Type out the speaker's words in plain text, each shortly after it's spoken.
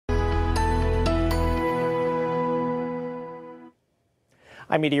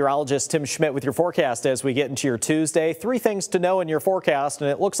I'm meteorologist Tim Schmidt with your forecast as we get into your Tuesday. Three things to know in your forecast, and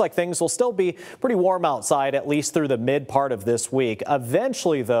it looks like things will still be pretty warm outside at least through the mid part of this week.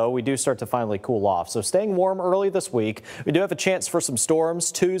 Eventually, though, we do start to finally cool off. So staying warm early this week. We do have a chance for some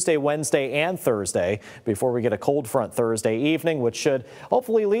storms Tuesday, Wednesday, and Thursday before we get a cold front Thursday evening, which should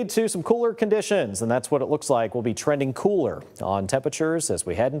hopefully lead to some cooler conditions. And that's what it looks like. We'll be trending cooler on temperatures as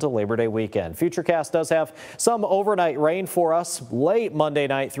we head into Labor Day weekend. Futurecast does have some overnight rain for us late Monday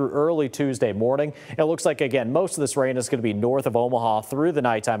night through early Tuesday morning. It looks like, again, most of this rain is going to be north of Omaha through the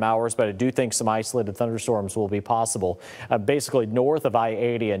nighttime hours, but I do think some isolated thunderstorms will be possible. Basically north of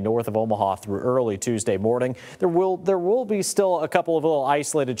I-80 and north of Omaha through early Tuesday morning. There will be still a couple of little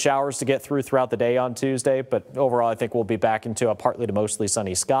isolated showers to get through throughout the day on Tuesday, but overall I think we'll be back into a partly to mostly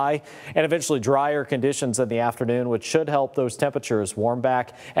sunny sky and eventually drier conditions in the afternoon, which should help those temperatures warm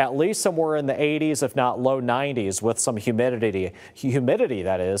back at least somewhere in the 80s, if not low 90s, with some humidity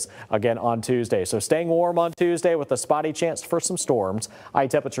that is, again on Tuesday. So staying warm on Tuesday with a spotty chance for some storms. High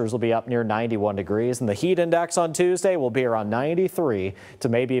temperatures will be up near 91 degrees, and the heat index on Tuesday will be around 93 to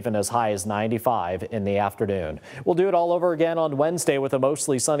maybe even as high as 95 in the afternoon. We'll do it all over again on Wednesday with a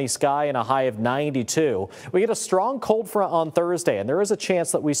mostly sunny sky and a high of 92. We get a strong cold front on Thursday, and there is a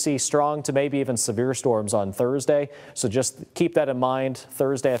chance that we see strong to maybe even severe storms on Thursday. So just keep that in mind.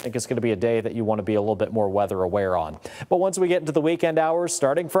 Thursday, I think, is going to be a day that you want to be a little bit more weather aware on. But once we get into the weekend hours,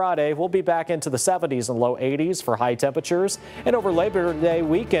 starting Friday, we'll be back into the 70s and low 80s for high temperatures. And over Labor Day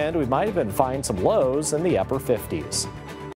weekend, we might even find some lows in the upper 50s.